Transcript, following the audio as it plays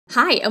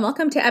Hi, and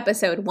welcome to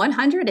episode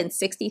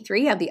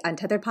 163 of the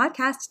Untethered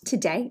Podcast.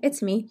 Today, it's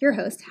me, your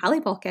host, Hallie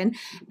Bulkin,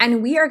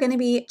 and we are going to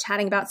be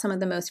chatting about some of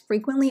the most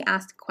frequently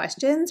asked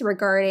questions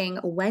regarding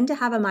when to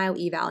have a myo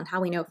eval and how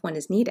we know if one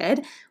is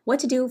needed, what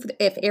to do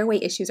if airway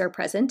issues are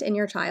present in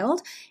your child,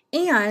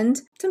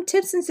 and some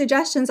tips and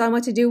suggestions on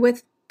what to do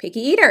with picky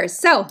eaters.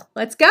 So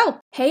let's go.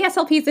 Hey,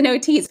 SLPs and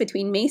OTs,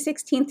 between May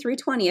 16th through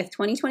 20th,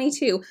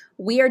 2022,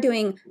 we are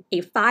doing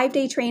a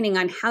 5-day training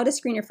on how to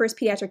screen your first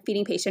pediatric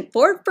feeding patient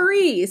for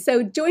free.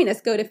 So join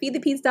us. Go to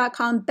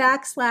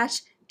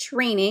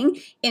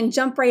feedthepeds.com/training and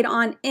jump right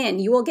on in.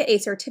 You will get a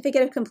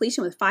certificate of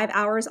completion with 5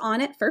 hours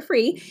on it for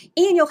free,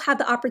 and you'll have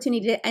the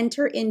opportunity to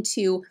enter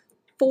into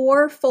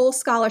 4 full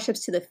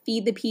scholarships to the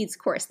Feed the Peds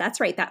course. That's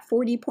right, that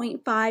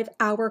 40.5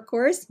 hour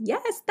course.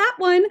 Yes, that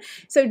one.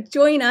 So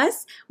join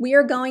us. We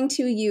are going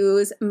to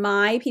use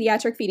my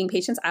pediatric feeding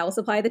patients. I will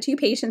supply the 2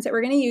 patients that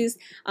we're going to use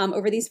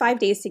over these 5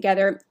 days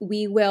together.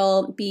 We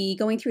will be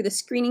going through the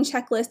screening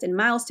checklist and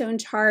milestone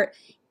chart,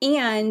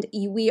 and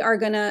we are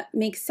going to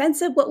make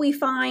sense of what we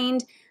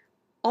find.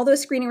 All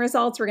those screening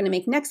results, we're going to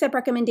make next step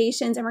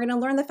recommendations, and we're going to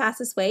learn the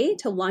fastest way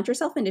to launch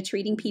yourself into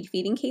treating ped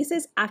feeding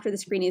cases after the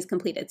screening is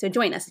completed. So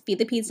join us,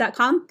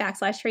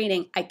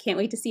 feedthepeds.com/training. I can't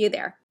wait to see you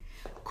there.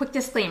 Quick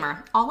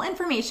disclaimer, all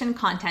information,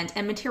 content,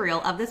 and material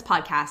of this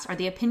podcast are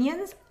the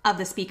opinions of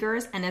the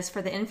speakers and is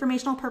for the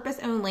informational purpose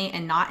only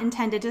and not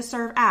intended to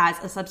serve as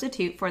a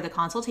substitute for the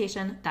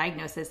consultation,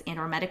 diagnosis,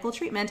 and/or medical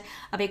treatment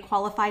of a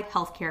qualified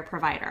healthcare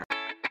provider.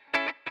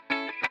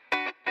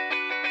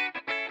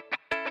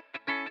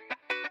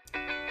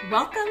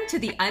 Welcome to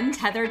the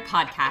Untethered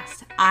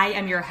Podcast. I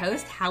am your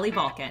host, Hallie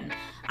Bulkin.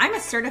 I'm a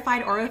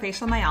certified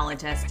orofacial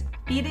myologist,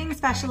 feeding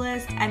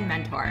specialist, and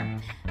mentor.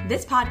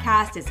 This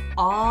podcast is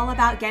all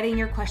about getting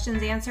your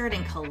questions answered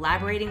and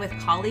collaborating with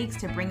colleagues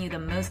to bring you the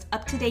most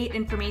up-to-date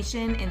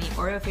information in the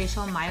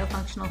orofacial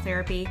myofunctional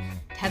therapy,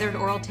 tethered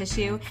oral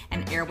tissue,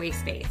 and airway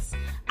space.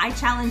 I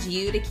challenge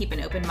you to keep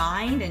an open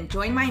mind and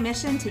join my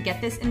mission to get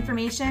this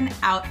information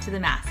out to the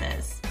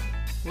masses.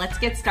 Let's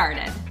get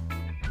started.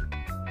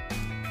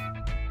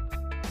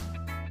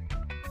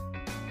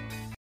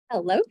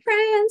 Hello,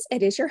 friends.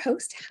 It is your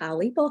host,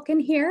 Hallie Bulkin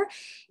here,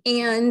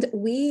 and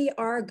we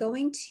are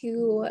going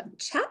to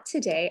chat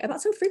today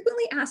about some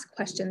frequently asked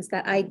questions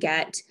that I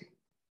get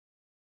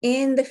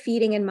in the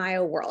feeding and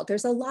myo world.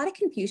 There's a lot of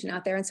confusion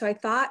out there, and so I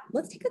thought,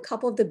 let's take a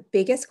couple of the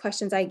biggest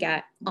questions I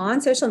get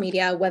on social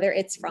media, whether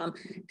it's from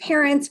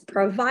parents,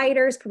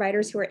 providers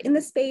who are in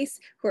the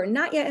space, who are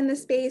not yet in the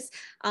space,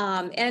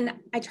 and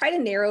I try to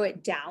narrow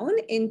it down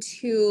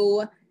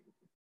into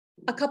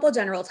a couple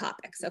general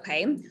topics,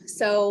 okay?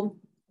 So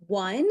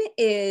one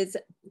is,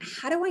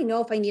 how do I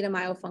know if I need a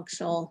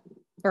myofunctional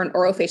or an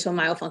orofacial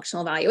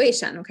myofunctional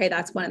evaluation? Okay,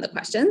 that's one of the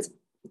questions.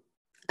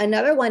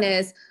 Another one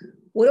is,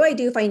 what do I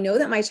do if I know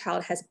that my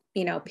child has,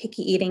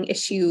 picky eating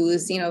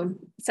issues,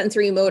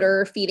 sensory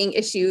motor feeding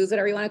issues,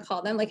 whatever you want to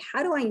call them? Like,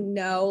 how do I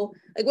know,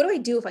 what do I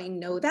do if I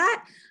know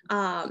that?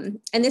 And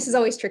this is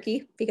always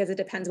tricky because it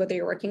depends whether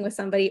you're working with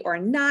somebody or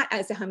not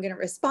as to how I'm going to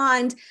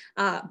respond.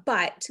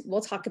 But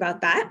we'll talk about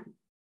that.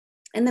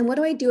 And then what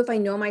do I do if I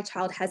know my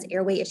child has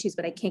airway issues,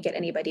 but I can't get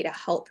anybody to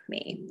help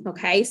me?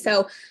 Okay,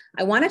 so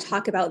I want to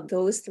talk about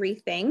those 3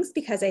 things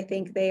because I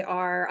think they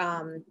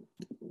are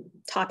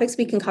topics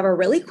we can cover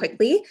really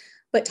quickly,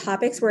 but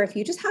topics where if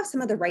you just have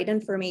some of the right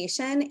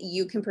information,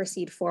 you can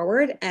proceed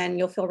forward and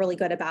you'll feel really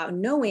good about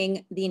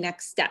knowing the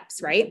next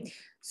steps, right?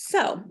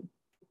 So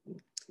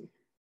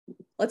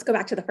let's go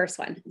back to the first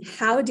one.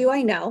 How do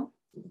I know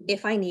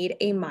if I need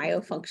a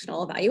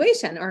myofunctional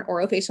evaluation or an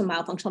orofacial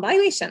myofunctional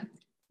evaluation?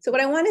 So what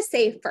I want to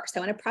say first, I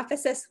want to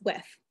preface this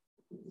with,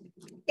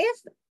 if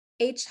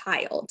a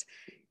child,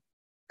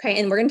 okay,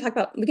 and we can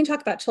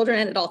talk about children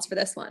and adults for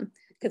this one,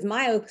 because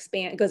myo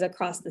span goes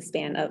across the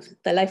span of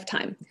the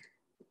lifetime.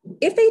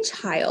 If a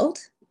child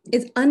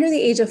is under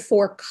the age of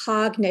 4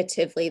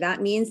 cognitively,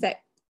 that means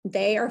that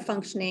they are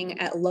functioning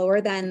at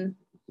lower than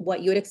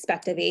what you would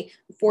expect of a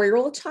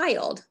 4-year-old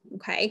child,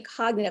 okay,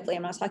 cognitively.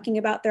 I'm not talking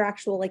about their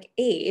actual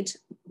age.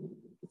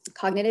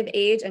 Cognitive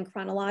age and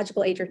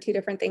chronological age are 2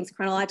 different things.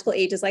 Chronological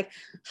age is like,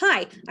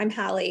 hi, I'm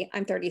Hallie,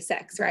 I'm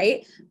 36,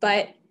 right?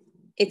 But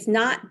it's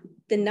not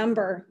the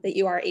number that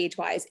you are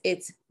age-wise,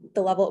 it's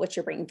the level at which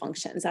your brain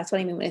functions. That's what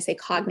I mean when I say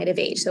cognitive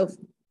age. So if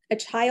a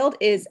child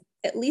is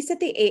at least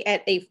at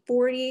a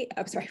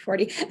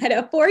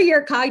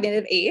 4-year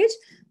cognitive age,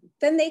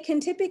 then they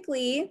can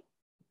typically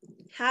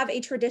have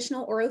a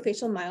traditional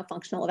orofacial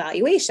myofunctional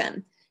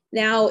evaluation.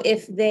 Now,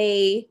 if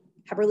they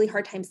have a really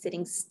hard time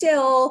sitting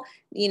still,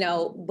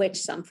 which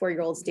some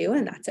 4-year-olds do,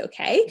 and that's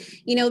okay,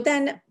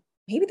 then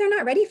maybe they're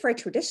not ready for a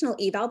traditional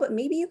eval, but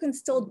maybe you can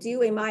still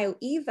do a myo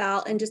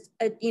eval and just,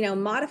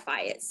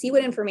 modify it, see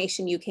what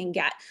information you can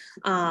get,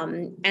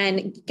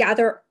 and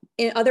gather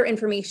other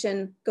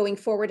information going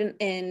forward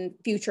in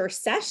future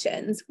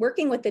sessions,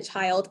 working with the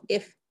child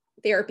if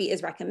therapy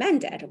is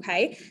recommended,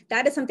 okay?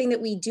 That is something that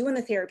we do in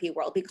the therapy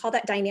world. We call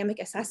that dynamic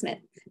assessment.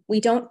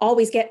 We don't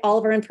always get all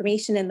of our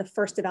information in the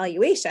first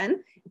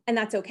evaluation, and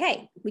that's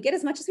okay. We get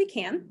as much as we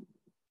can,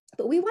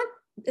 but we want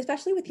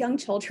especially with young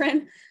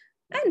children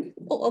and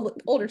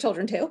older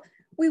children too,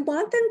 we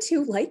want them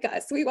to like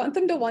us. We want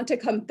them to want to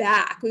come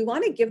back. We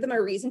want to give them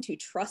a reason to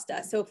trust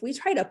us. So if we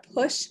try to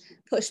push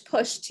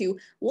to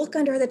look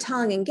under the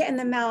tongue and get in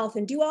the mouth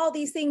and do all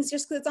these things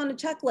just because it's on a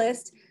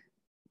checklist,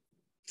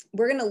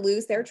 we're going to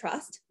lose their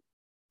trust,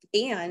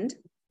 and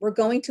we're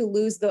going to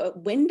lose the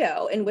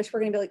window in which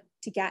we're going to be able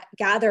to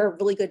gather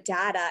really good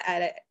data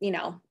at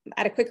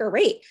a quicker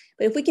rate.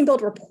 But if we can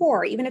build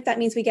rapport, even if that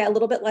means we get a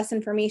little bit less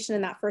information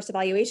in that first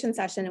evaluation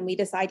session, and we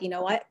decide, you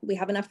know what, we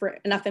have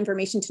enough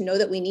information to know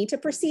that we need to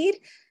proceed,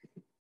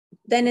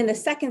 then in the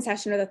second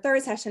session or the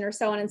third session or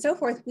so on and so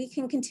forth, we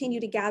can continue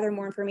to gather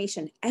more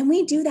information. And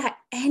we do that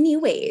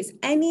anyways.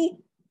 Any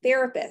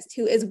therapist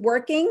who is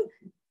working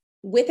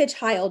with a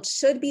child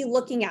should be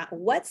looking at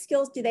what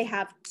skills do they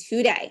have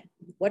today?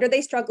 What are they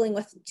struggling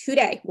with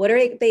today? What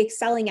are they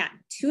excelling at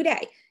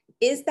today?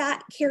 Is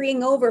that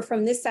carrying over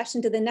from this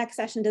session to the next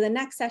session to the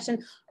next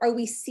session? Are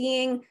we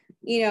seeing,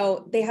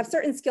 they have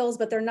certain skills,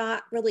 but they're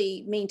not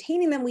really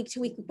maintaining them week to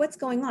week? What's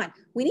going on?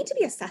 We need to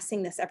be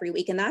assessing this every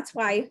week. And that's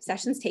why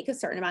sessions take a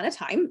certain amount of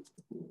time.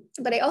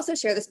 But I also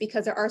share this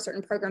because there are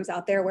certain programs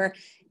out there where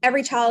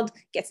every child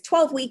gets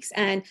 12 weeks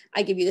and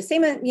I give you the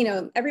same,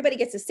 everybody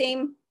gets the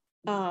same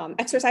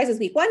exercises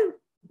week 1,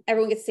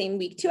 everyone gets the same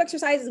week 2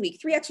 exercises, week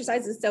 3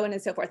 exercises, so on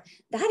and so forth.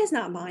 That is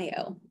not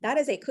Mayo. That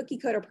is a cookie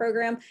cutter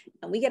program.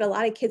 And we get a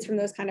lot of kids from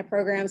those kind of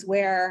programs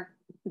where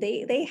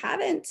they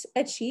haven't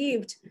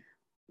achieved,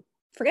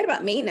 forget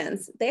about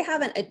maintenance, they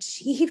haven't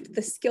achieved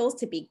the skills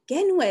to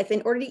begin with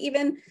in order to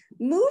even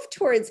move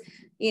towards,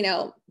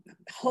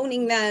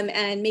 honing them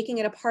and making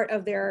it a part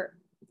of their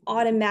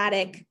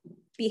automatic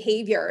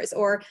behaviors,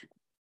 or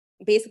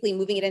basically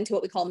moving it into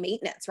what we call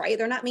maintenance, right?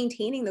 They're not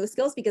maintaining those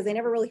skills because they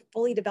never really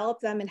fully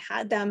developed them and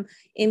had them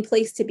in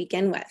place to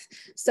begin with.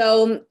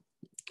 So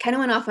kind of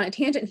went off on a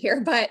tangent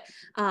here, but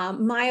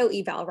Mayo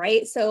eval,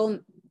 right? So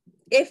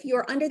if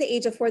you're under the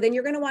age of 4, then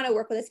you're going to want to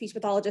work with a speech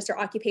pathologist or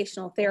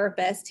occupational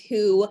therapist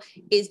who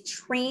is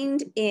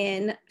trained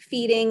in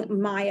feeding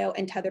Mayo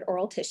and tethered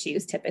oral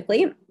tissues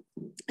typically.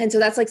 And so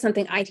that's like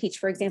something I teach,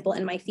 for example,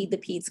 in my Feed the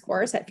Peds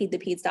course at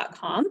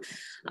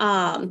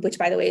feedthepeds.com, which,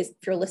 by the way, if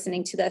you're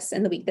listening to this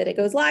in the week that it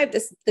goes live,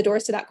 the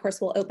doors to that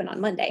course will open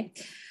on Monday,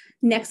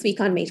 next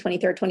week on May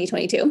 23rd,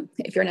 2022,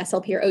 if you're an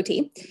SLP or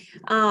OT.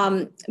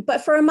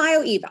 But for a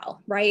Mayo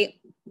eval, right,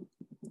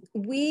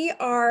 we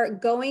are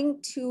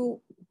going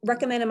to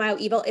recommend a Mayo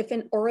eval if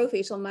an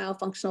orofacial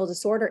myofunctional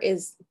disorder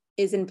is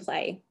in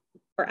play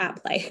or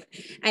at play.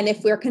 And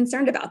if we're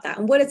concerned about that,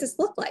 and what does this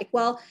look like?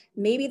 Well,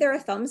 maybe they're a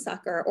thumb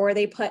sucker, or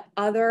they put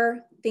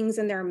other things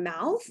in their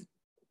mouth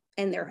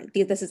and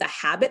this is a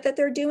habit that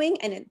they're doing,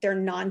 and they're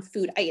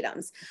non-food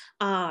items.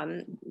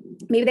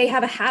 Maybe they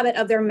have a habit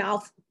of their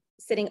mouth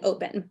sitting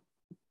open.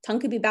 Tongue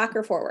could be back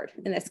or forward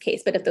in this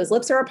case, but if those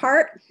lips are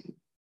apart,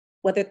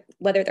 whether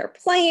they're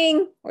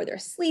playing or they're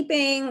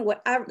sleeping,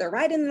 whatever, they're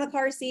riding in the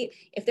car seat,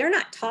 if they're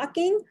not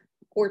talking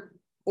or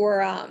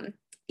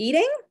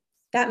eating,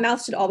 that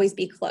mouth should always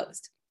be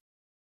closed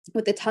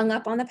with the tongue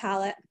up on the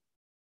palate,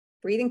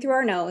 breathing through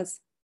our nose.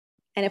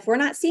 And if we're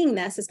not seeing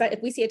this, especially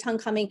if we see a tongue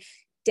coming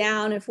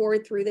down and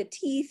forward through the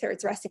teeth, or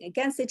it's resting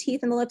against the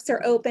teeth and the lips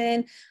are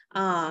open,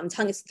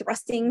 tongue is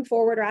thrusting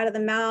forward or out of the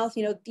mouth,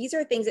 these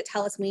are things that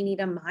tell us we need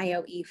a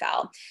Mayo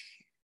eval.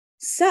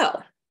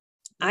 So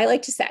I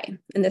like to say,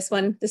 and this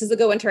is a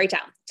good one to write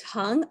down: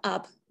 tongue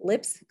up,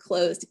 lips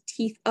closed,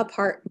 teeth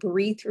apart,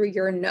 breathe through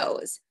your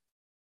nose.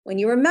 When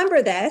you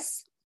remember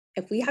this,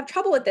 if we have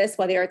trouble with this,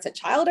 whether it's a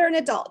child or an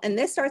adult, and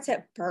this starts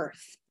at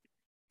birth,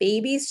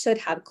 babies should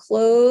have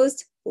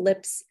closed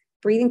lips,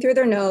 breathing through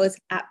their nose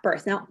at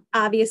birth. Now,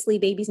 obviously,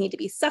 babies need to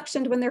be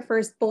suctioned when they're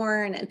first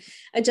born and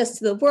adjust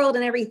to the world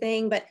and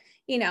everything. But,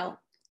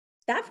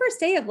 that first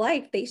day of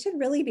life, they should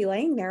really be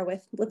laying there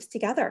with lips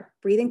together,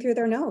 breathing through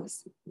their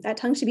nose. That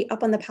tongue should be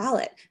up on the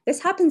palate.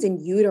 This happens in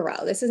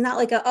utero. This is not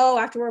like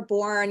after we're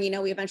born,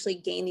 we eventually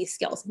gain these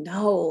skills.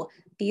 No,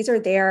 these are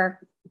there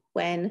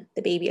when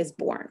the baby is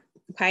born.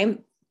 Okay.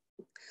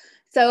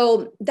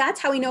 So that's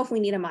how we know if we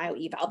need a Mayo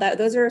eval.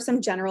 Those are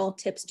some general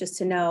tips just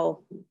to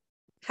know.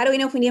 How do we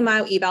know if we need a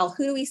Mayo eval?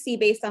 Who do we see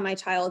based on my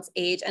child's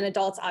age? And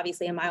adults,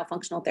 obviously, a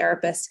myofunctional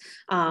therapist,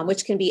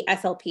 which can be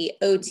SLP,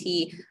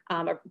 OT,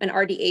 an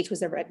RDH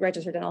was a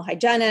registered dental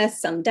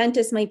hygienist. Some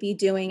dentists might be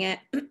doing it.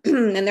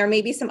 And there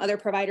may be some other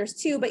providers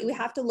too, but we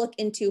have to look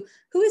into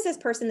who is this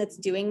person that's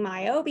doing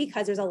Mayo,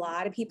 because there's a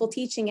lot of people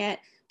teaching it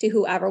to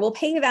whoever will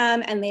pay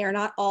them, and they are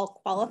not all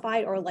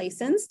qualified or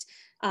licensed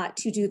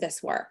to do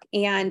this work.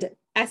 And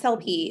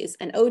SLPs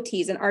and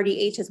OTs and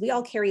RDHs, we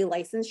all carry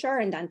licensure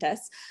in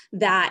dentists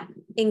that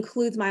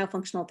includes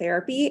myofunctional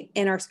therapy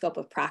in our scope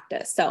of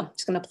practice. So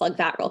just going to plug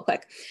that real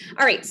quick.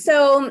 All right,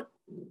 so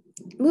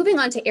moving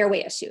on to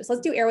airway issues.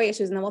 Let's do airway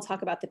issues, and then we'll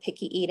talk about the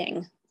picky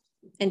eating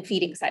and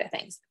feeding side of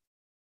things.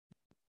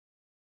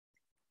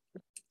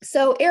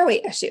 So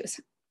airway issues.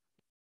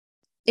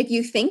 If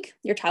you think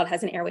your child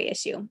has an airway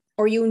issue,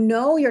 or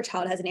your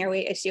child has an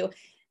airway issue,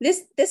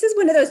 this is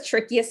one of those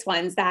trickiest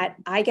ones that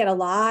I get a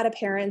lot of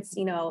parents,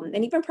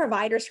 and even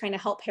providers trying to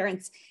help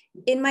parents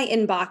in my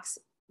inbox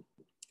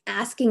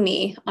asking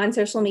me on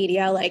social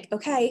media, like,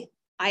 okay,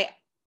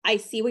 I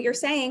see what you're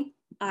saying.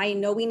 I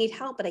know we need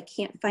help, but I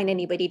can't find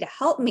anybody to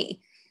help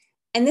me.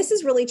 And this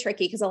is really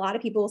tricky because a lot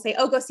of people will say,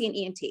 oh, go see an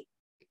ENT.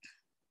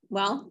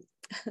 Well,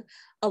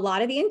 a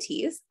lot of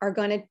ENTs are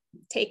going to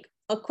take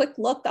a quick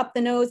look up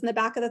the nose and the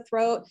back of the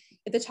throat.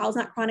 If the child's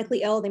not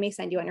chronically ill, they may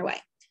send you on your way.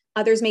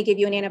 Others may give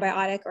you an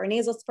antibiotic or a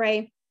nasal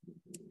spray,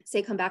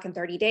 say come back in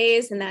 30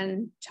 days, and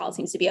then child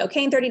seems to be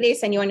okay in 30 days,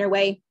 send you on your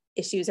way.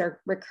 Issues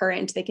are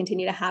recurrent. They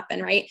continue to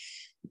happen, right?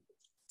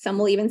 Some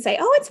will even say,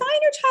 oh, it's fine,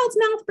 your child's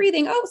mouth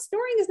breathing. Oh,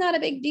 snoring is not a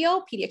big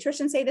deal.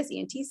 Pediatricians say this,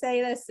 ENTs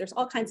say this. There's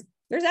all kinds,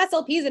 there's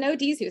SLPs and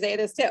OTs who say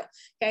this too.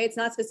 Okay, it's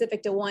not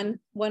specific to one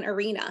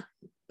arena.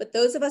 But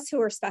those of us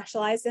who are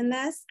specialized in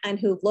this and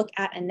who look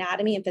at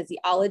anatomy and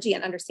physiology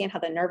and understand how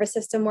the nervous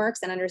system works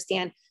and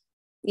understand,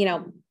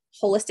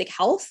 holistic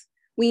health,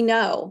 we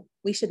know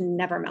we should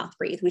never mouth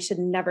breathe. We should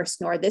never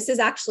snore. This is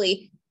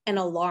actually an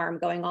alarm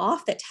going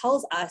off that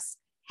tells us,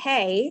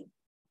 hey,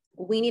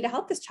 we need to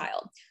help this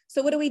child.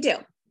 So what do?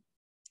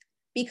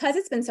 Because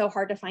it's been so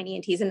hard to find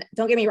ENTs, and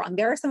don't get me wrong,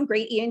 there are some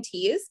great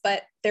ENTs,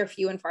 but they're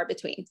few and far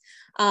between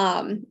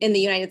in the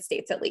United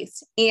States, at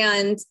least.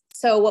 And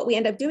so what we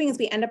end up doing is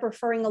we end up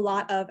referring a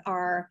lot of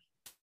our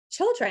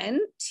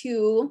children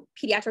to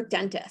pediatric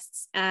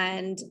dentists.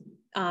 And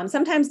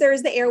sometimes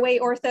there's the airway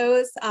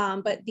orthos,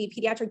 but the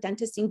pediatric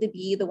dentists seem to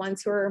be the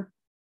ones who are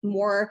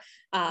more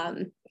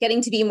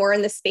getting to be more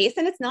in the space.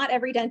 And it's not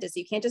every dentist.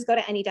 You can't just go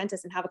to any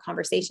dentist and have a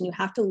conversation. You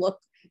have to look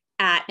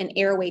at an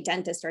airway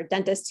dentist or a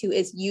dentist who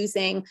is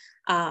using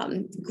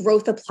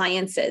growth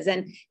appliances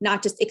and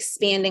not just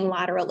expanding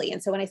laterally.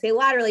 And so when I say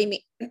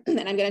laterally, and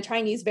I'm going to try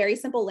and use very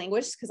simple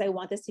language because I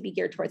want this to be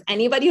geared towards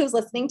anybody who's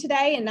listening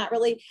today and not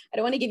really, I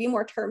don't want to give you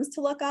more terms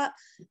to look up.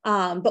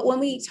 But when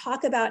we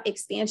talk about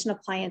expansion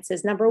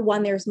appliances, number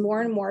one, there's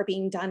more and more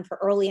being done for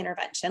early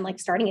intervention, like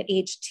starting at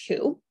age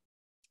 2.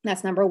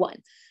 That's number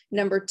one.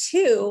 Number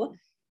two,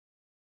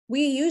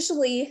 we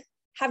usually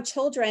have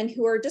children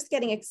who are just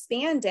getting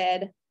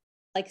expanded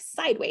like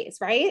sideways,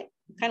 right?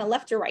 Kind of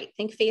left to right.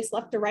 Think face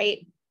left to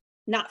right,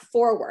 not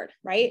forward,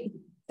 right?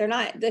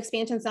 The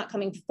expansion's not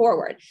coming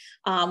forward.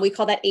 We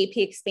call that AP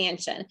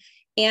expansion.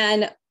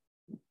 And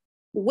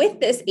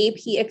with this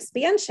AP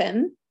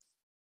expansion,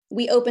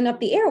 we open up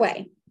the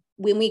airway.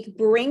 When we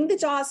bring the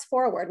jaws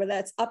forward, whether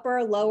it's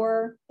upper,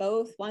 lower,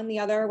 both, one, the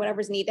other,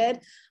 whatever's needed,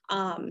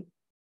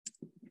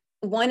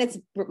 one, it's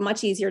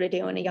much easier to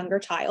do in a younger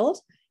child.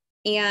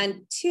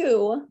 And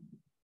two,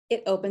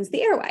 it opens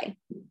the airway.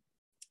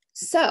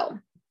 So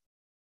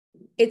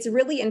it's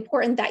really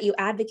important that you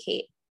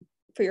advocate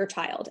for your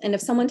child. And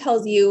if someone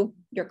tells you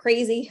you're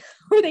crazy,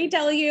 or they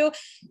tell you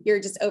you're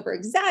just over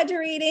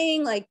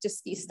exaggerating, like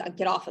just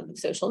get off of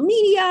social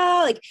media.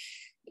 Like,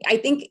 I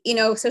think,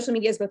 social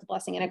media is both a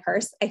blessing and a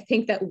curse. I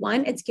think that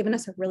one, it's given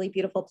us a really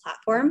beautiful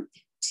platform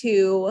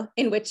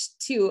in which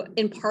to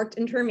impart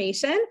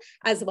information,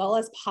 as well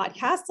as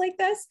podcasts like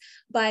this.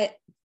 But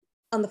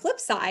on the flip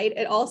side,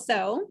 it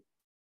also,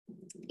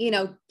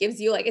 gives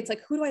you it's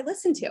like, who do I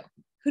listen to?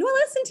 Who do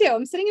I listen to?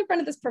 I'm sitting in front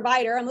of this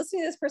provider. I'm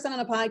listening to this person on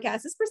a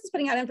podcast. This person's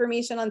putting out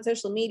information on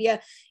social media,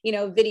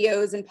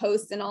 videos and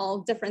posts and all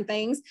different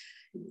things.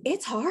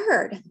 It's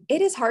hard.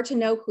 It is hard to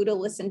know who to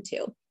listen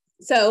to.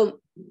 So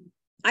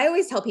I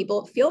always tell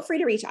people, feel free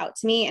to reach out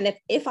to me. And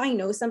if I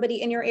know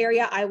somebody in your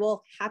area, I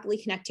will happily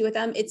connect you with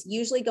them. It's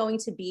usually going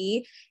to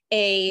be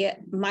a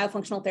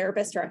myofunctional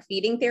therapist or a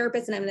feeding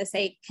therapist. And I'm going to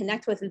say,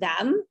 connect with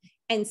them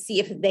and see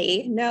if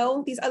they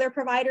know these other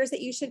providers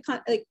that you should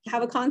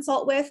have a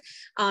consult with,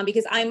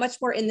 because I'm much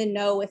more in the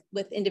know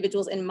with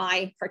individuals in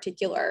my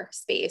particular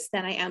space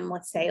than I am,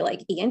 let's say,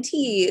 like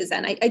ENTs.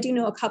 And I do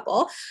know a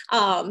couple,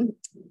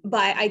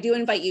 but I do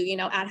invite you,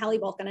 at Hallie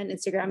Balkin on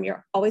Instagram,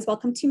 you're always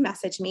welcome to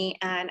message me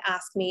and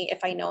ask me if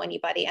I know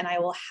anybody, and I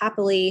will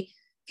happily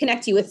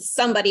connect you with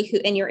somebody who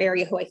in your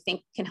area who I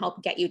think can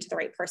help get you to the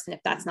right person if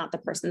that's not the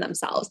person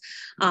themselves.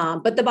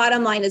 But the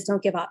bottom line is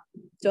don't give up.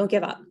 Don't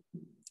give up.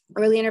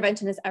 Early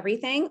intervention is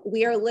everything.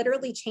 We are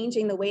literally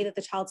changing the way that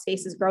the child's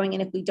face is growing.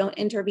 And if we don't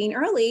intervene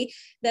early,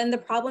 then the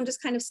problem just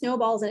kind of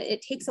snowballs, and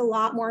it takes a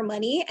lot more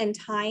money and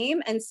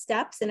time and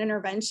steps and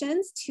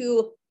interventions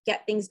to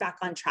get things back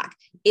on track.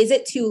 Is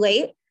it too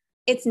late?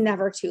 It's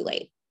never too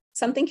late.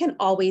 Something can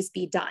always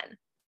be done.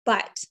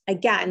 But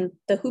again,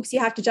 the hoops you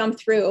have to jump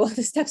through,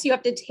 the steps you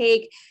have to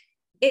take,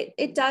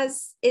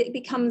 it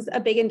becomes a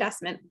big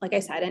investment, like I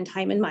said, in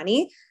time and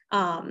money,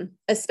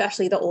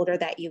 especially the older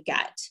that you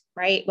get,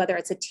 right? Whether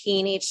it's a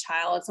teenage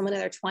child, someone in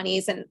their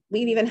 20s, and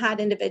we've even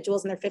had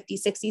individuals in their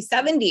 50s, 60s,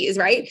 70s,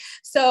 right?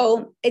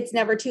 So it's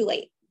never too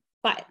late,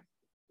 but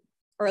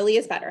early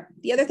is better.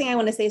 The other thing I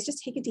want to say is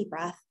just take a deep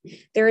breath.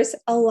 There is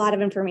a lot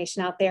of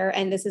information out there,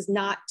 and this is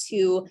not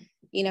to,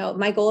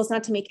 my goal is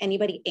not to make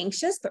anybody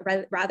anxious, but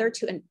rather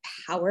to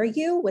empower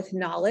you with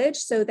knowledge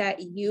so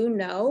that you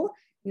know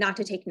not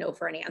to take no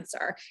for an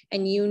answer,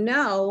 and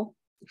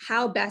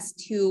how best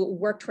to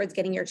work towards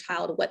getting your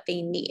child what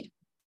they need.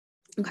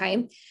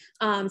 Okay.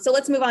 So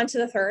let's move on to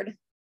the third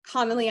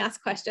commonly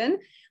asked question.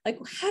 like,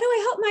 how do I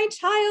help my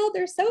child?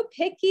 They're so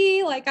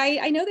picky. Like,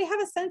 I know they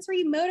have a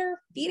sensory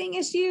motor feeding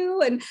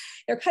issue and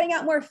they're cutting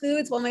out more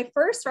foods. Well, my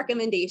first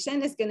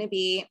recommendation is going to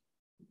be,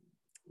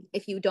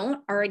 if you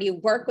don't already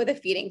work with a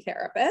feeding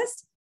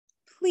therapist,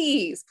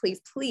 please,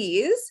 please,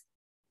 please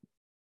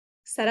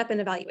set up an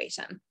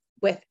evaluation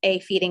with a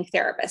feeding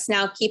therapist.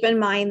 Now, keep in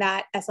mind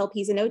that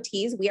SLPs and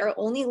OTs, we are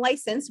only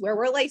licensed where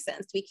we're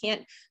licensed. We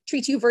can't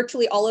treat you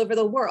virtually all over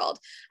the world.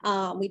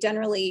 We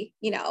generally,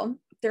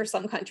 there are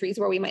some countries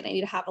where we might not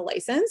need to have a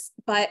license,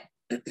 but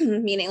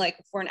meaning like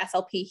for an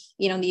SLP,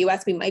 in the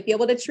US, we might be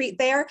able to treat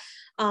there.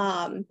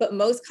 But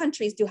most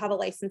countries do have a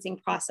licensing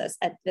process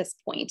at this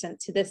point and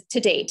to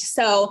date.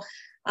 So,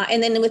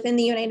 and then within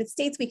the United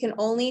States, we can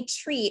only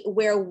treat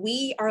where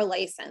we are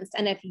licensed.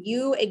 And if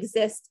you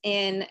exist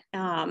in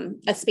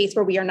a space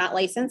where we are not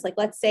licensed, like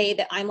let's say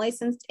that I'm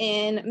licensed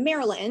in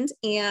Maryland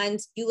and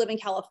you live in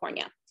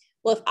California.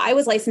 Well, if I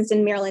was licensed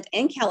in Maryland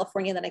and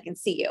California, then I can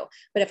see you.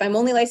 But if I'm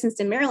only licensed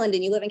in Maryland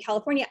and you live in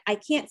California, I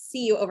can't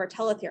see you over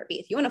teletherapy.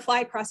 If you want to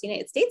fly across the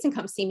United States and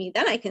come see me,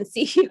 then I can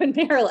see you in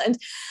Maryland.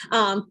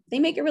 They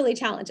make it really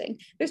challenging.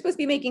 They're supposed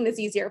to be making this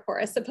easier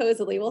for us,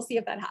 supposedly. We'll see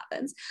if that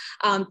happens.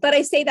 But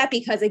I say that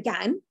because,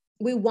 again,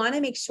 we want to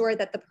make sure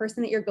that the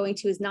person that you're going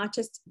to is not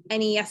just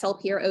any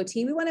SLP or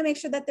OT. We want to make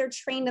sure that they're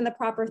trained in the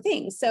proper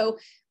things. So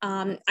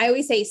I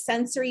always say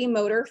sensory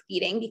motor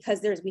feeding,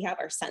 because we have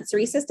our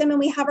sensory system and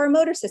we have our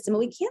motor system, and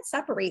we can't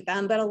separate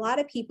them. But a lot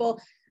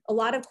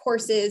of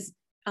courses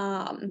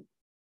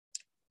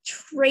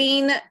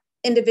train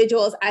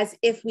individuals as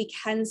if we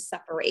can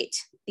separate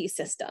these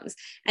systems.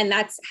 And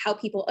that's how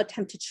people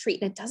attempt to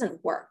treat, and it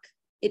doesn't work.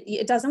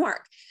 It doesn't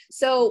work.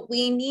 So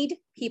we need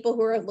people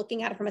who are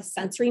looking at it from a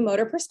sensory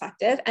motor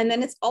perspective. And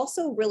then it's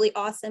also really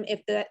awesome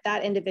if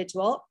that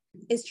individual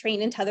is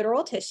trained in tethered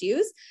oral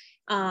tissues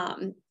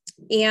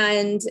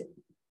and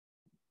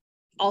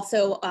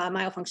also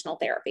myofunctional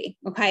therapy.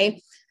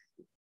 Okay.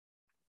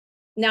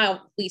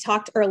 Now, we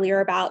talked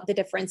earlier about the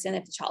difference in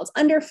if the child's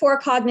under 4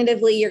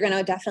 cognitively, you're going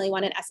to definitely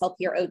want an SLP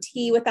or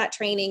OT with that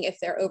training. If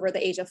they're over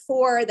the age of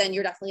 4, then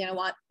you're definitely going to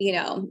want,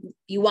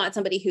 you want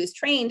somebody who's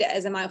trained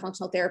as a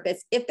myofunctional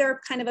therapist. If they're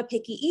kind of a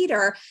picky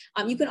eater,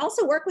 you can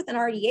also work with an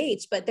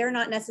RDH, but they're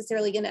not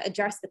necessarily going to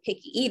address the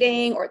picky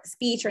eating or the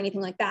speech or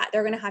anything like that.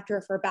 They're going to have to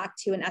refer back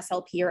to an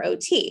SLP or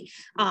OT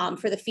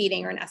for the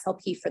feeding or an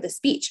SLP for the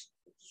speech.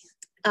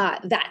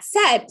 That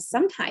said,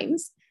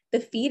 sometimes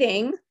the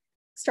feeding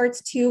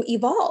starts to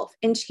evolve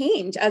and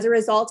change as a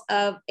result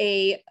of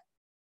a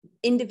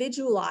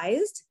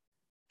individualized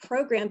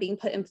program being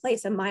put in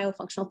place, a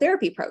myofunctional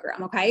therapy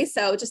program. Okay.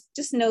 So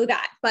just know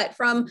that. But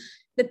from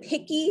the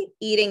picky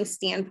eating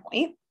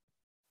standpoint,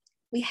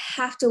 we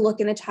have to look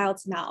in a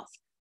child's mouth.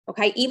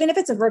 Okay. Even if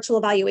it's a virtual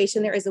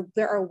evaluation,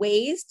 there are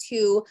ways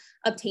to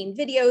obtain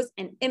videos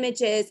and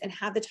images and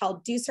have the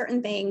child do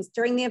certain things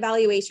during the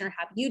evaluation, or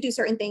have you do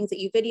certain things that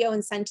you video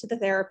and send to the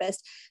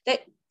therapist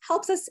that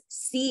helps us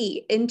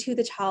see into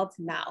the child's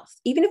mouth,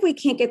 even if we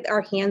can't get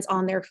our hands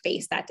on their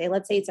face that day.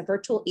 Let's say it's a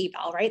virtual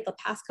eval, right? The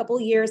past couple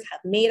of years have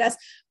made us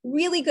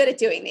really good at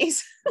doing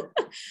these.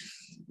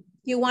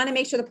 You want to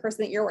make sure the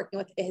person that you're working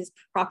with is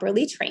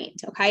properly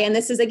trained. Okay. And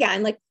this is,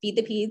 again, like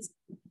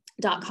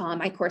feedthepeds.com,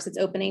 my course that's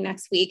opening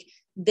next week.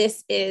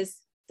 This is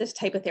this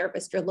type of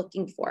therapist you're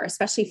looking for,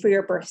 especially for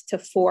your birth to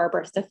 4,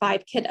 birth to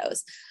 5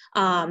 kiddos.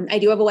 I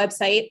do have a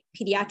website,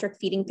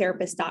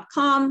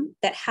 pediatricfeedingtherapist.com,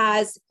 that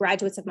has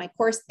graduates of my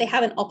course. They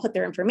haven't all put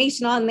their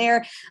information on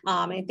there.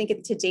 I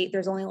think to date,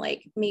 there's only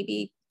like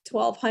maybe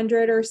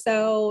 1,200 or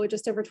so,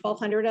 just over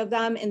 1,200 of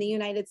them in the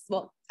United States,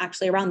 well,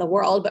 actually around the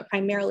world, but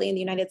primarily in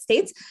the United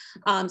States.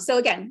 So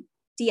again,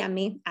 DM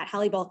me at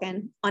Hallie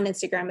Bulkin on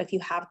Instagram if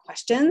you have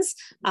questions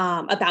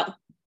about,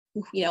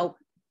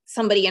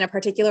 somebody in a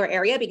particular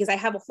area, because I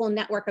have a full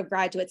network of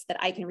graduates that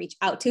I can reach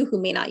out to who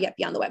may not yet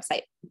be on the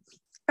website.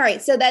 All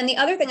right. So then the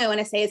other thing I want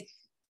to say is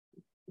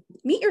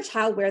meet your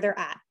child where they're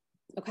at.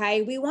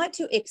 Okay. We want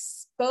to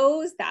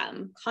expose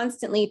them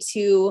constantly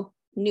to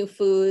new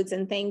foods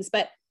and things,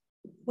 but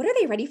what are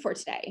they ready for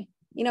today?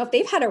 If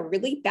they've had a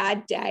really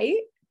bad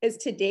day, is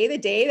today the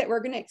day that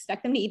we're going to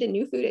expect them to eat a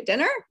new food at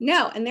dinner?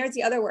 No. And there's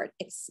the other word,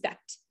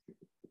 expect.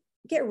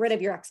 Get rid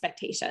of your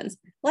expectations.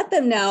 Let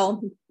them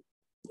know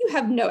you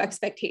have no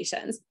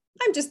expectations.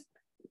 I'm just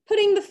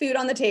putting the food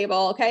on the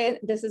table. Okay.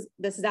 This is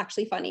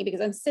actually funny because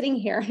I'm sitting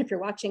here. If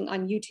you're watching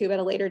on YouTube at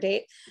a later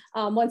date,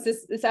 once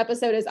this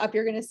episode is up,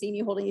 you're going to see me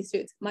holding these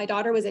foods. My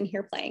daughter was in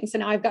here playing. So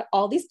now I've got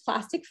all these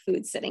plastic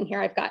foods sitting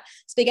here. I've got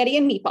spaghetti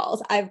and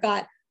meatballs. I've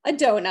got a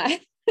donut,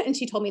 and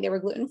she told me they were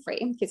gluten-free,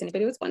 in case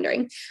anybody was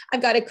wondering.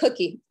 I've got a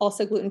cookie,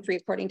 also gluten-free,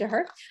 according to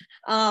her.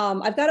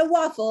 I've got a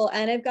waffle,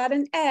 and I've got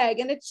an egg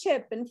and a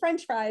chip and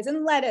French fries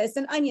and lettuce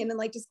and onion, and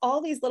like just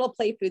all these little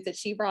play foods that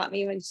she brought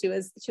me when she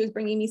was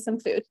bringing me some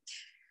food,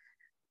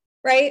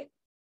 right?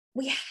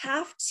 We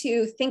have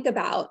to think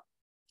about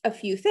a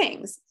few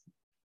things.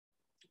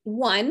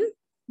 One,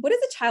 what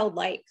is a child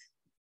like?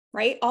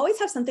 Right? Always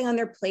have something on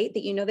their plate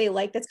that they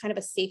like, that's kind of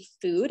a safe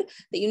food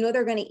that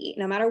they're going to eat.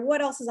 No matter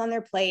what else is on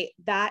their plate,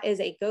 that is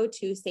a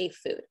go-to safe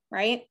food,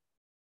 right?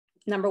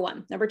 Number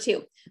one. Number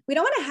two, we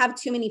don't want to have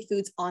too many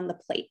foods on the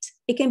plate.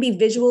 It can be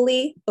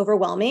visually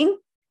overwhelming,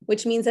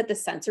 which means that the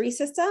sensory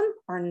system,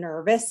 our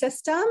nervous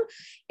system,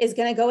 is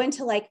going to go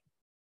into like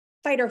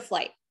fight or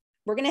flight.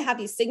 We're going to have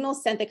these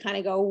signals sent that kind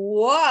of go,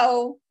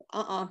 whoa,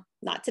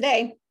 not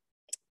today.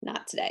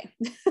 Not today.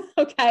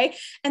 Okay.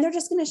 And they're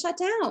just going to shut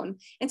down.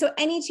 And so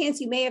any chance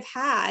you may have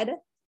had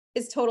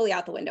is totally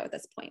out the window at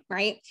this point,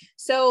 right?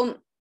 So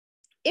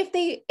if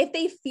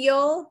they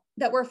feel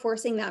that we're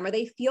forcing them or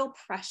they feel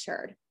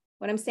pressured,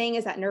 what I'm saying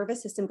is that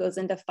nervous system goes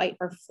into fight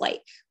or flight.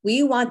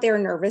 We want their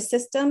nervous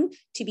system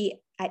to be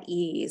at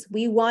ease.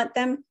 We want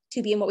them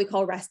to be in what we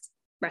call rest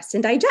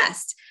and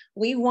digest.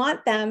 We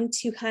want them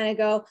to kind of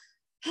go,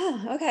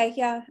 okay,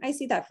 yeah, I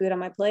see that food on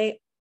my plate.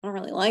 I don't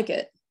really like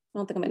it. I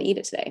don't think I'm going to eat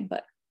it today,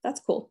 but that's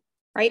cool,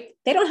 right?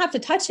 They don't have to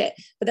touch it,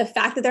 but the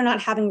fact that they're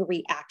not having a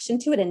reaction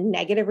to it, a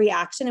negative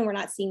reaction, and we're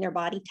not seeing their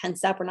body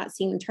tense up, we're not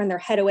seeing them turn their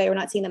head away, we're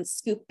not seeing them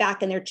scoop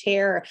back in their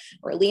chair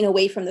or lean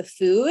away from the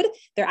food.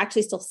 They're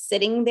actually still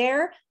sitting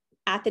there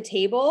at the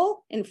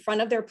table in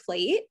front of their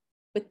plate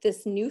with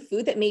this new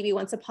food that maybe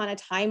once upon a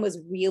time was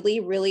really,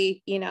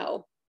 really,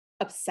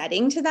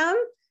 upsetting to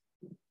them.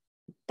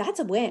 That's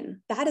a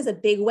win. That is a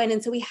big win.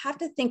 And so we have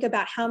to think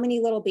about how many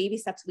little baby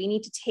steps we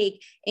need to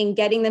take in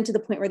getting them to the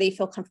point where they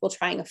feel comfortable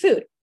trying a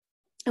food.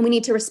 And we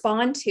need to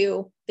respond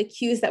to the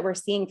cues that we're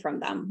seeing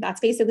from them. That's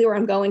basically where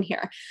I'm going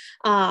here.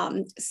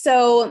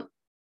 So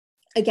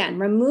again,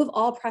 remove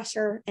all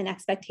pressure and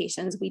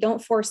expectations. We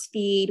don't force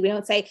feed. We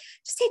don't say,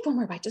 just take one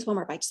more bite, just one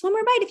more bite, just one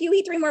more bite. If you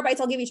eat 3 more bites,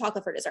 I'll give you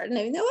chocolate for dessert.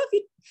 No,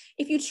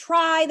 if you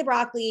try the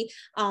broccoli,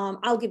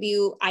 I'll give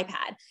you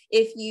iPad.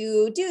 If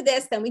you do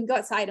this, then we can go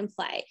outside and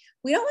play.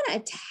 We don't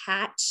want to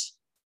attach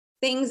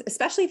things,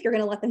 especially if you're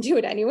going to let them do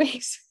it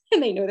anyways,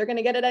 and they know they're going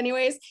to get it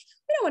anyways.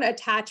 We don't want to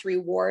attach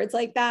rewards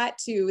like that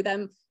to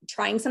them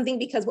trying something,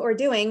 because what we're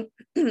doing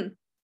is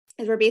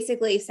we're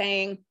basically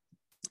saying,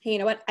 hey, you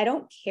know what? I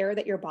don't care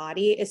that your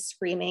body is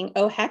screaming,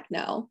 oh, heck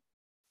no,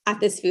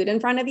 at this food in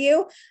front of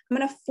you. I'm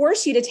going to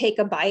force you to take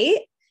a bite.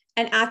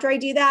 And after I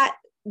do that,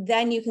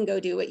 then you can go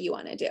do what you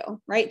want to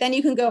do, right? Then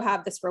you can go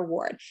have this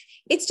reward.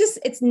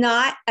 It's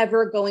not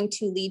ever going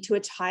to lead to a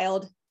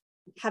child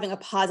having a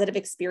positive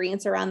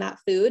experience around that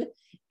food.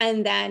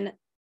 And then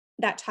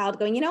that child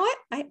going, you know what?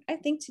 I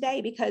think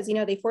today, because,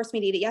 they forced me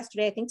to eat it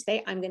yesterday, I think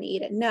today I'm going to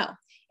eat it. No.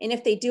 And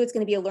if they do, it's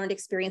going to be a learned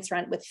experience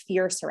around it with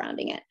fear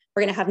surrounding it.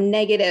 We're going to have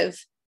negative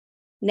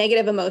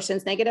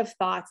emotions, negative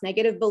thoughts,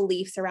 negative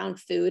beliefs around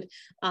food.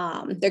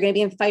 They're going to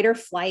be in fight or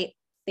flight.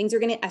 Things are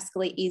going to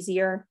escalate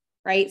easier,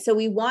 right? So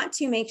we want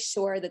to make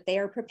sure that they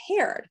are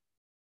prepared.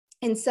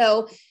 And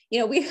so,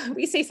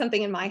 we say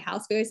something in my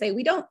house. I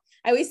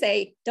always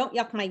say, don't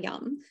yuck my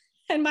yum.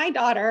 And my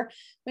daughter,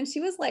 when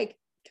she was like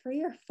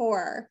 3 or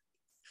 4,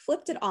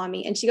 flipped it on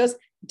me and she goes,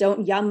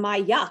 don't yum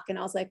my yuck. And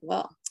I was like,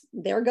 well,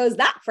 there goes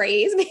that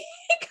phrase,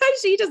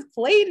 because she just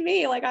played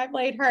me like I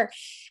played her.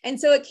 And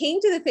so it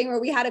came to the thing where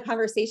we had a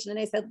conversation and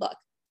I said, look,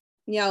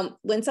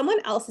 when someone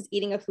else is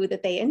eating a food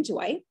that they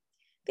enjoy,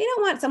 they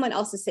don't want someone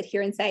else to sit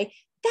here and say,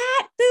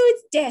 that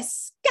food's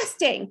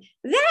disgusting.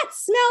 That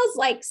smells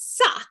like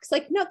socks.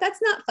 Like, no,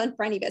 that's not fun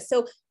for any of us.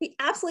 So we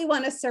absolutely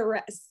want to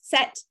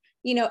set,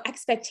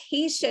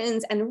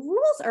 expectations and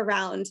rules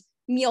around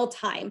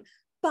mealtime.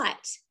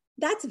 But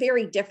that's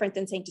very different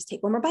than saying, just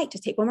take one more bite,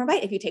 just take one more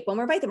bite. If you take one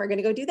more bite, then we're going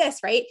to go do this,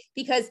 right?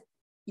 Because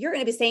you're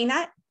going to be saying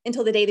that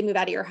until the day they move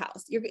out of your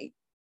house.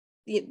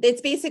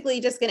 It's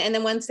basically just going to, and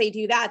then once they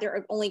do that,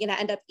 they're only going to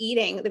end up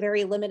eating the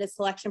very limited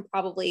selection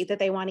probably that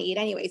they want to eat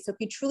anyway. So if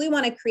you truly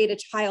want to create a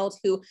child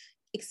who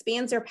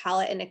expands their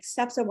palate and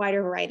accepts a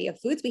wider variety of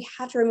foods, we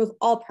have to remove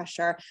all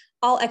pressure,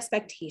 all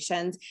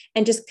expectations,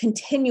 and just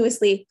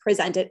continuously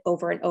present it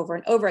over and over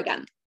and over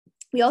again.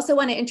 We also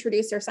want to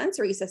introduce their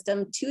sensory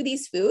system to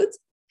these foods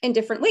in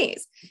different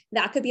ways.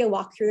 That could be a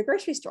walk through the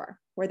grocery store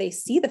where they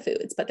see the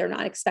foods, but they're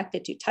not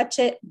expected to touch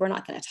it. We're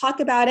not going to talk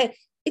about it.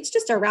 It's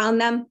just around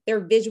them.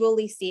 They're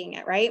visually seeing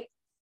it, right?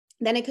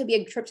 Then it could be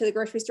a trip to the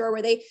grocery store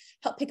where they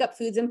help pick up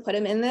foods and put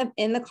them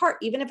in the cart.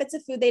 Even if it's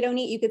a food they don't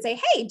eat, you could say,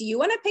 hey, do you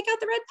want to pick out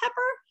the red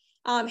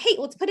pepper? Hey,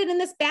 let's put it in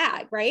this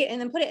bag, right?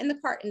 And then put it in the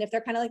cart. And if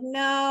they're kind of like,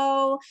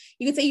 no,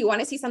 you could say, you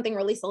want to see something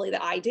really silly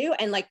that I do,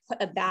 and like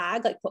put a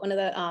bag, like put one of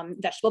the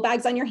vegetable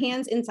bags on your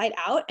hands inside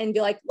out and be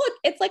like, look,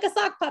 it's like a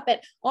sock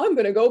puppet. I'm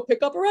going to go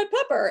pick up a red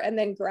pepper, and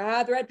then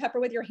grab the red pepper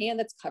with your hand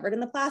that's covered in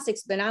the plastic.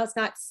 So now it's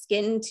not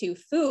skin to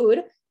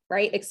food,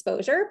 right?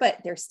 Exposure, but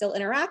they're still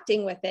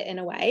interacting with it in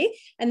a way.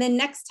 And then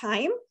next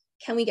time,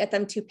 can we get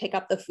them to pick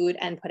up the food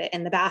and put it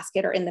in the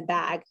basket or in the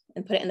bag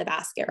and put it in the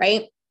basket,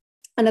 right?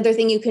 Another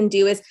thing you can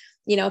do is,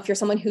 if you're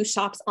someone who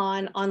shops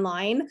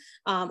online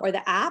or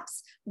the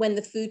apps, when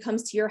the food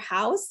comes to your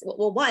house,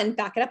 well, one,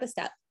 back it up a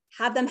step.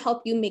 have them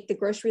help you make the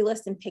grocery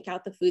list and pick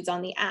out the foods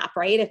on the app,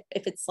 right?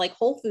 If it's like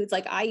Whole Foods,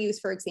 like I use,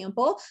 for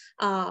example,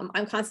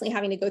 I'm constantly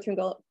having to go through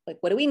and go, like,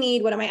 what do we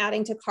need? What am I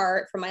adding to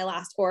cart for my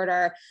last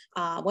order?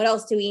 What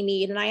else do we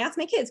need? And I ask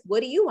my kids,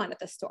 what do you want at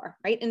the store,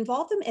 right?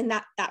 Involve them in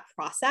that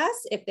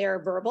process. If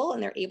they're verbal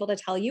and they're able to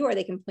tell you, or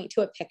they can point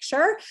to a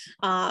picture,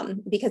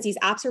 because these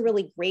apps are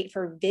really great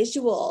for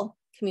visual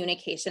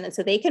communication. And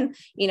so they can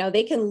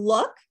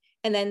look,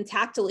 and then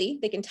tactily,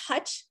 they can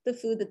touch the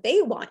food that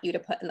they want you to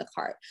put in the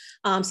cart.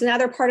 So now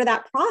they're part of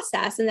that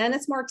process. And then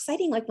it's more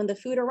exciting. Like when the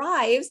food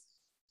arrives,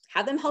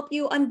 have them help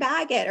you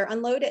unbag it or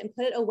unload it and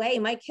put it away.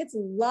 My kids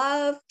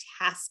love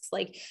tasks.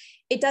 Like,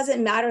 it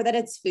doesn't matter that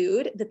it's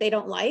food that they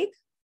don't like.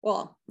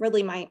 Well,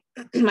 really my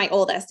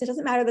oldest, it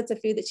doesn't matter that it's a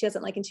food that she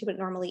doesn't like and she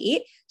wouldn't normally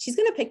eat. She's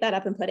going to pick that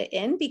up and put it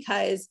in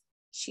because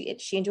she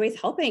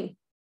enjoys helping,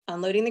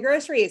 unloading the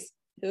groceries.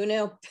 Who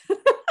knew?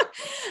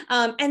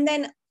 And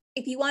then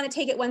if you want to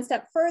take it one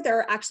step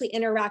further, actually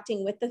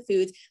interacting with the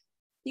foods,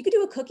 you could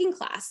do a cooking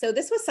class. So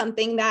this was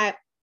something that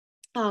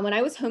when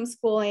I was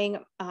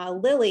homeschooling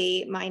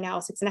Lily, my now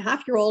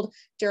 6.5-year-old,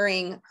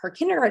 during her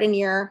kindergarten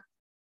year,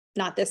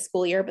 not this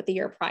school year, but the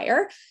year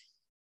prior,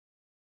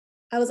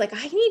 I was like,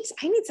 I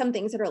need some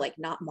things that are like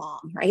not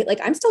mom, right?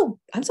 Like I'm still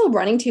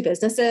running 2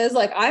 businesses.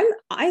 Like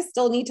I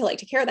still need to like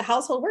take care of the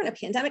household. We're in a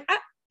pandemic.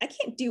 I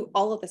can't do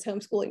all of this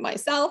homeschooling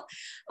myself.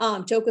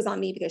 Joke was on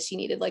me because she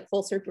needed like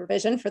full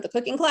supervision for the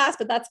cooking class,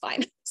 but that's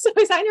fine. So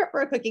I signed her up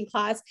for a cooking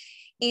class,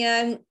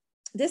 and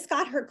this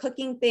got her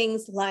cooking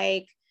things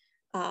like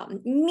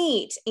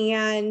meat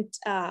and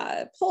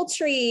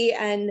poultry,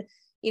 and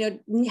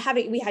we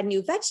had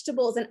new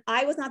vegetables, and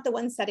I was not the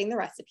one setting the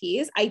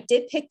recipes. I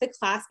did pick the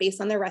class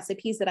based on the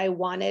recipes that I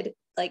wanted,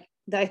 like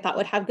that I thought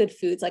would have good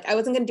foods. Like I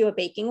wasn't going to do a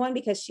baking one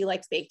because she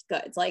likes baked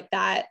goods like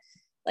that.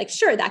 Like,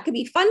 sure, that could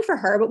be fun for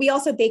her, but we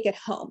also bake at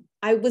home.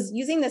 I was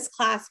using this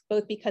class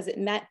both because it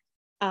met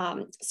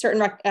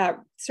certain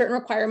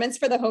requirements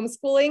for the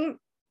homeschooling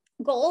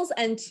goals,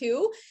 and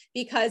 2,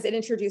 because it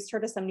introduced her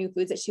to some new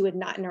foods that she would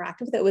not interact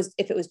with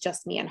if it was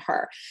just me and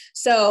her.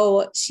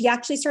 So she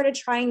actually started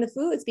trying the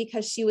foods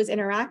because she was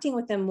interacting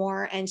with them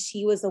more, and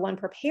she was the one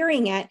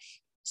preparing it.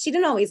 She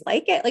didn't always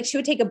like it. Like she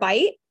would take a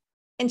bite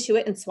and chew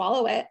it and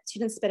swallow it. She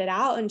didn't spit it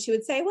out, and she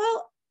would say,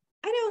 well,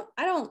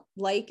 I don't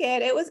like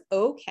it. It was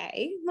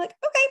okay. I'm like,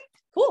 okay,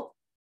 cool.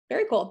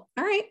 Very cool.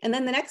 All right. And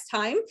then the next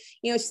time,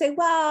 she'd say,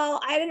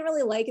 well, I didn't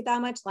really like it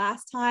that much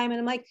last time. And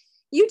I'm like,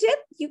 you did,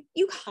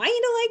 you kind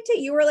of liked it.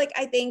 You were like,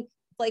 I think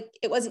like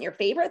it wasn't your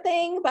favorite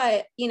thing,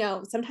 but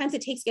sometimes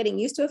it takes getting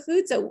used to a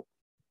food. So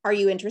are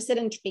you interested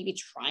in maybe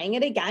trying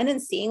it again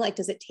and seeing like,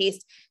 does it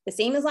taste the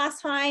same as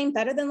last time,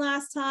 better than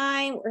last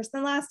time, worse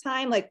than last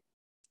time? Like,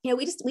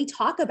 we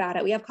talk about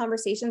it. We have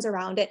conversations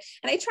around it.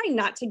 And I try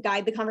not to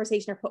guide the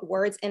conversation or put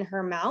words in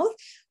her mouth,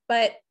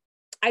 but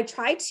I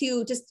try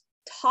to just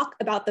talk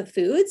about the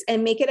foods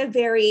and make it a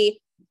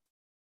very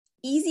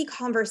easy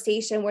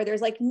conversation where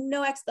there's like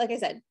like I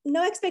said,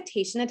 no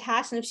expectation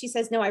attached. And if she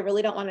says, no, I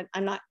really don't want to,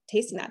 I'm not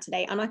tasting that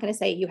today, I'm not going to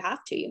say you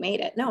have to, you made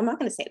it. No, I'm not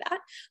going to say that.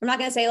 I'm not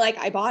going to say like,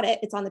 I bought it,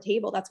 it's on the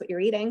table, that's what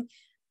you're eating.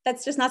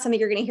 That's just not something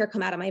you're going to hear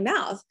come out of my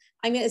mouth.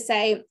 I'm going to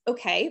say,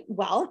 okay,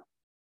 well,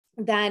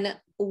 then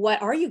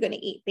what are you going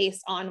to eat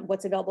based on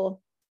what's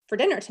available for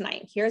dinner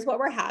tonight? Here's what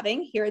we're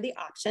having. Here are the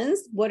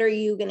options. What are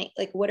you going to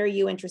like? What are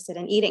you interested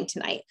in eating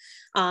tonight?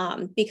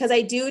 Because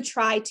I do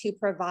try to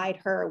provide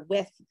her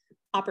with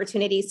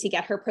opportunities to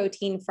get her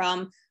protein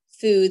from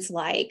foods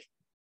like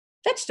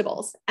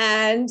vegetables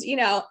and,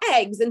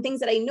 eggs and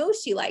things that I know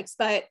she likes,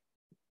 but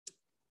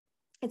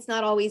it's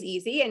not always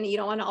easy. And you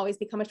don't want to always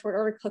become a short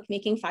order cook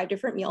making 5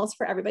 different meals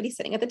for everybody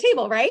sitting at the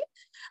table, right?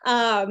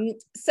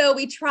 So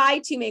we try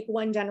to make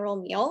one general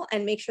meal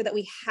and make sure that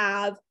we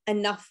have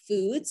enough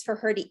foods for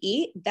her to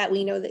eat that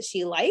we know that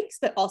she likes,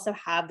 but also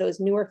have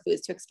those newer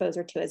foods to expose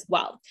her to as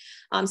well.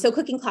 So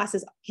cooking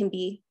classes can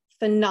be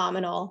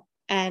phenomenal,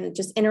 and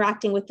just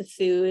interacting with the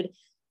food,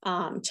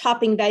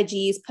 chopping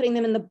veggies, putting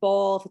them in the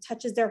bowl, if it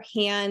touches their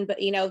hand, but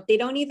they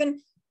don't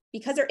even,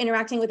 because they're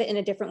interacting with it in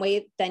a different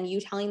way than you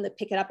telling them to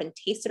pick it up and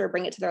taste it or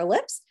bring it to their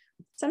lips.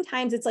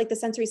 Sometimes it's like the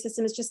sensory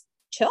system is just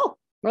chill.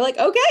 We're like,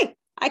 okay,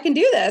 I can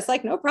do this.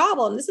 Like, no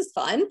problem. This is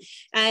fun.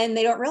 And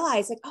they don't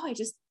realize like, oh, I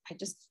just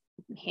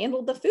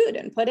handled the food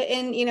and put it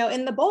in,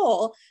 in the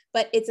bowl,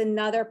 but it's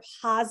another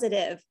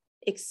positive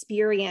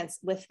experience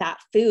with that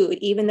food,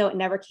 even though it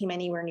never came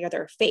anywhere near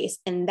their face.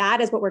 And that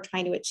is what we're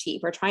trying to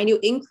achieve. We're trying to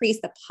increase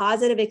the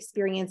positive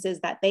experiences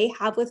that they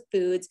have with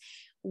foods,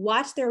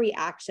 watch their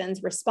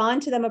reactions,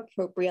 respond to them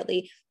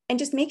appropriately, and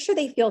just make sure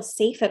they feel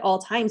safe at all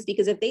times.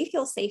 Because if they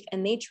feel safe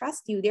and they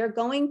trust you, they're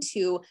going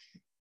to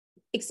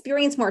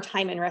experience more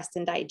time and rest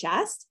and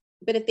digest.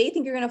 But if they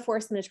think you're going to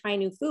force them to try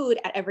new food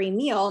at every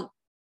meal,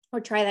 or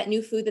try that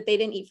new food that they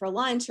didn't eat for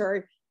lunch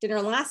or dinner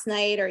last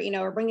night, or,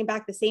 or bringing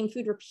back the same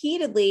food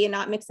repeatedly and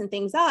not mixing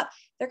things up,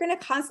 they're going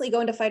to constantly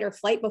go into fight or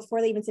flight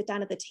before they even sit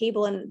down at the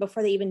table and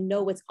before they even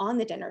know what's on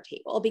the dinner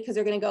table, because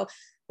they're going to go,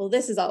 well,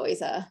 this is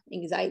always a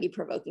anxiety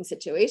provoking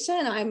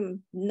situation.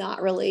 I'm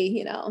not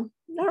really, not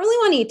really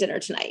want to eat dinner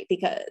tonight,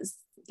 because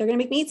they're going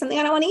to make me eat something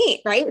I don't want to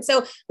eat, right?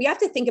 So we have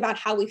to think about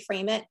how we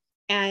frame it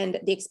and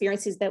the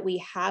experiences that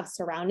we have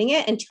surrounding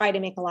it and try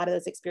to make a lot of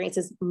those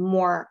experiences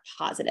more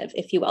positive,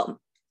 if you will.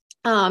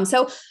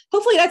 So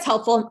hopefully that's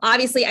helpful.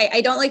 Obviously,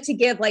 I don't like to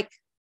give like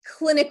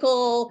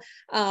clinical,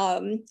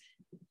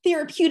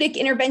 therapeutic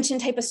intervention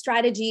type of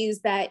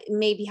strategies that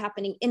may be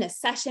happening in a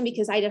session,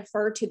 because I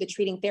defer to the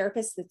treating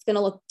therapist. It's going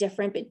to look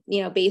different, but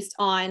based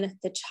on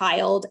the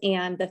child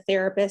and the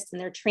therapist and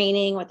their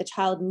training, what the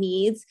child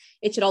needs,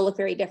 it should all look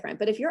very different.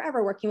 But if you're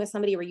ever working with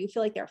somebody where you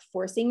feel like they're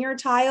forcing your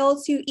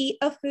child to eat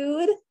a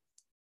food,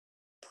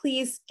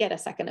 please get a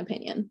second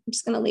opinion. I'm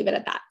just going to leave it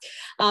at that.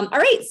 All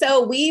right.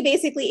 So we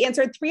basically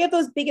answered 3 of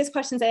those biggest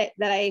questions that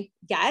I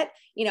get.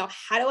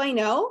 How do I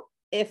know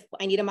if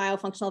I need a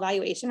myofunctional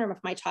evaluation or if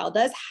my child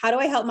does? How do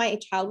I help my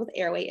child with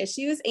airway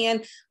issues?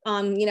 And,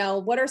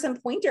 what are some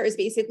pointers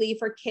basically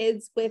for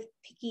kids with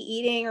picky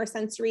eating or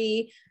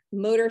sensory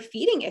motor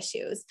feeding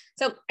issues?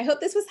 So I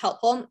hope this was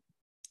helpful.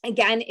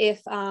 Again,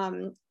 if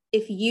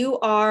you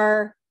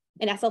are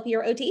an SLP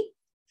or OT,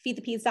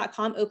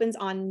 feedthepeds.com opens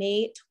on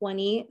May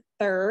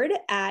 23rd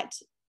at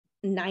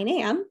 9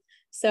 a.m.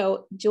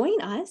 So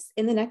join us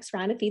in the next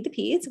round of Feed the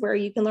Peds, where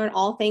you can learn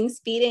all things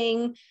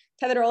feeding,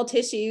 tethered oral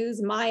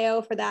tissues,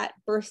 myo for that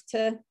birth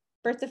to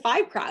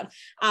 5 crowd.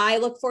 I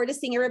look forward to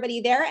seeing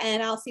everybody there,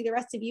 and I'll see the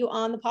rest of you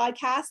on the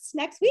podcast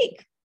next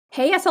week.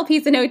 Hey,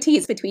 SLPs and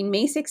OTs, between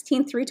May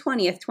 16th through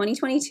 20th,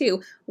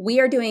 2022, we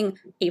are doing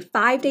a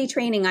 5-day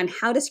training on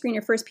how to screen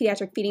your first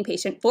pediatric feeding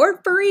patient for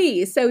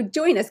free. So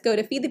join us. Go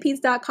to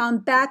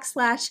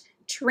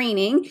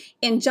feedthepeds.com/training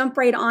and jump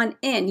right on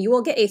in. You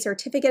will get a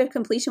certificate of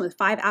completion with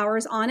 5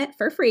 hours on it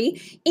for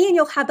free, and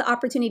you'll have the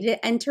opportunity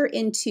to enter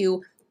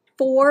into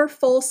 4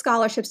 full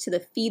scholarships to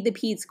the Feed the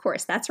Peds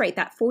course. That's right,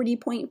 that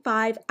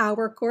 40.5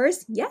 hour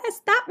course.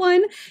 Yes, that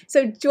one.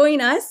 So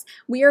join us.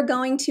 We are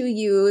going to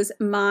use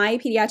my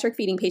pediatric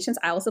feeding patients.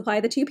 I will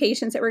supply the 2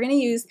 patients that we're going to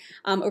use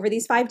over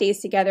these 5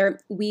 days together.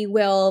 We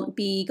will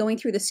be going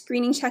through the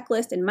screening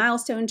checklist and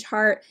milestone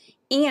chart,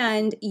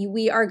 and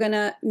we are going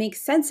to make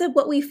sense of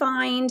what we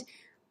find,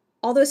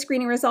 all those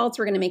screening results.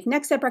 We're going to make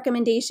next step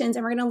recommendations,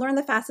 and we're going to learn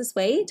the fastest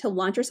way to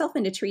launch yourself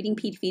into treating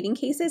ped feeding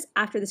cases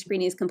after the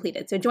screening is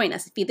completed. So join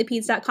us,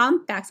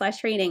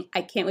 feedthepeds.com/training.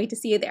 I can't wait to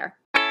see you there.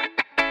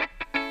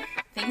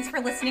 Thanks for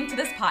listening to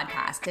this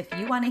podcast. If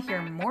you want to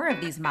hear more of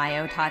these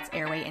myo, TOTS,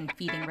 airway, and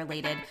feeding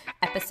related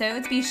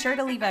episodes, be sure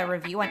to leave a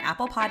review on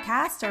Apple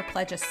Podcasts or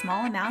pledge a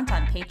small amount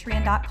on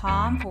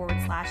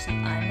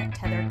patreon.com/the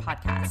Untethered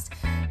Podcast.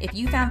 If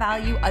you found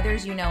value,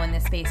 others you know in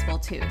this space will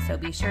too. So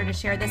be sure to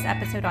share this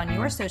episode on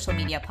your social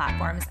media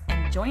platforms,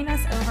 and join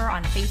us over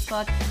on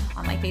Facebook,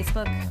 on my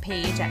Facebook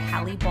page at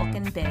Hallie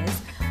Bulkin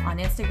Biz, on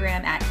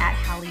Instagram at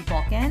Hallie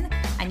Bulkin,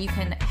 and you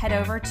can head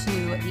over to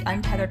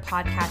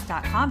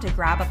theuntetheredpodcast.com to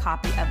grab a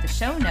copy of the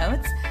show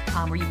notes,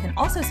 where you can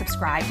also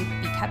subscribe to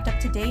be kept up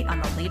to date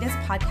on the latest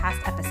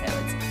podcast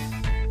episodes.